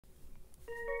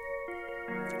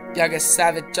Youngin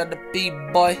savage on the beat,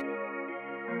 boy.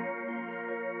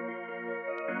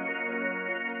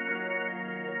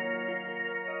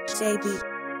 JB,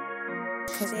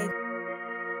 cause they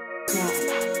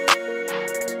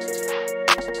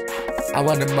I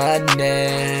want the money.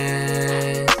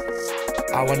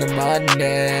 I want the money.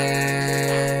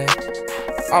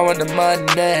 I want the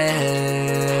money.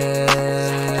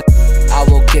 I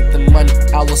will get the money.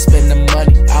 I will spend the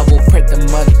money. I will print the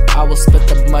money. I will split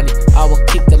the money. I will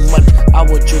keep the money. I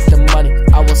will drink the money.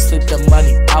 I will sleep the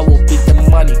money. I will beat the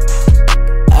money.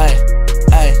 Ay,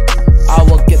 ay. I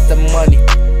will get the money.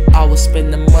 I will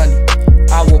spend the money.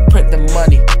 I will print the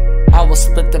money. I will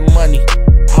split the money.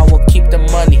 I will keep the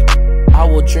money. I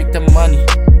will drink the money.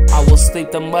 I will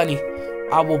sleep the money.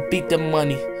 I will beat the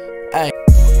money. Ay.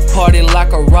 Party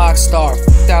like a rock star.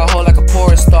 That hoe like a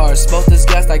porn star. Smoke this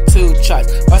gas like 2 shots.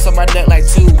 Ice on my neck like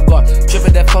 2 bars.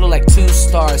 Dripping that photo like 2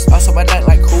 stars. Ice on my neck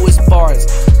like who is bars.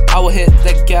 I will hit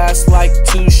the gas like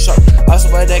 2 sharp. Ice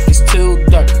on my neck is too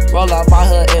dark. Roll out my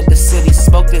hood in the city.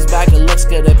 Smoke this bag, it looks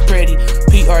good and pretty.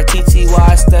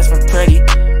 PRTTY stands for pretty.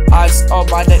 Ice on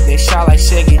my neck, they shine like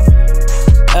Shiggy.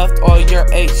 F on your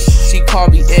H, she call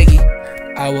me Iggy.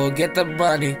 I will get the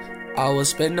money. I will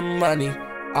spend the money.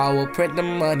 I will print the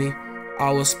money. I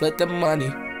will split the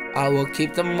money. I will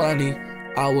keep the money.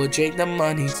 I will drink the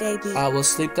money. I will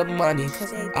sleep the money.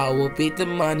 I will beat the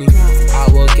money. I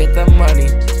will get the money.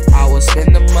 I will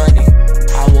spend the money.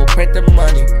 I will print the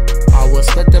money. I will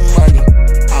split the money.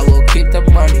 I will keep the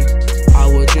money. I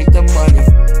will drink the money.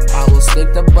 I will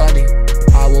sleep the money.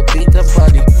 I will beat the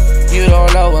money. You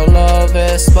don't know what love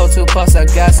is. Smoke 2 puffs of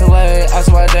gasoline. Ice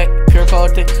on my neck, pure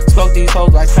cocaine. Smoke these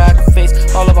hoes like crack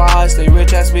face. All of my eyes stay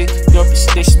rich as me. Your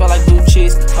bitch smell like blue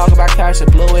cheese. Talk about cash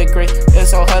and blue and green.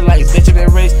 It's on her like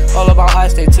Benjamin Reese. All of my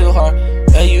eyes stay too hard,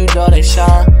 and you know they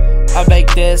shine. I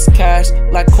make this cash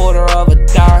like quarter of a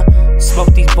dime.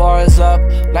 Smoke these bars up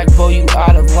like bro, you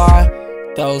out of line.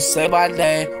 Don't say my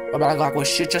name, or my Glock will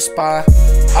shoot your spine.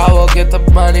 I will get the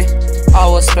money. I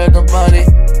will spend the money.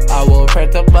 I will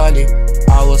print the money.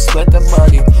 I will split the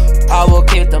money. I will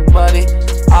keep the money.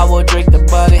 I will drink the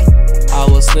money. I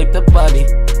will sleep the money.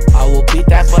 I will beat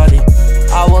that money.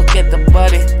 I will get the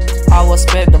money. I will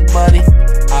spend the money.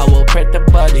 I will print the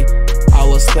money. I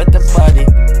will split the money.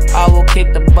 I will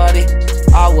keep the money.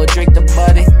 I will drink the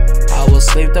money. I will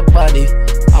sleep the money.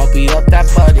 I'll beat up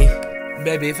that money.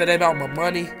 Baby, if it ain't about my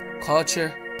money,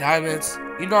 culture, diamonds,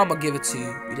 you know I'ma give it to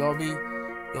you. You know what I mean?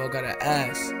 You don't gotta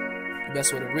ask. You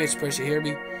mess with a rich person, you hear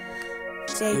me?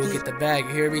 You'll get the bag,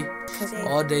 you hear me?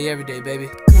 All day, every day, baby.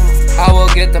 I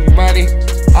will get the money.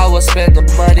 I will spend the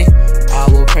money. I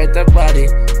will print the money.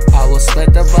 I will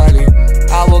split the money.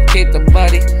 I will keep the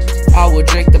money. I will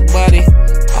drink the money.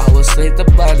 I will sleep the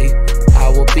money. I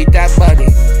will beat that money.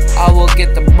 I will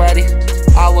get the money.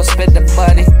 I will spend the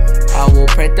money. I will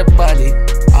print the money.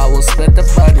 I will split the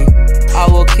money. I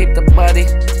will keep the money.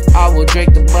 I will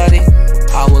drink the money.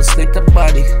 I will sleep the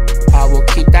money. I will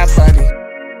keep that money.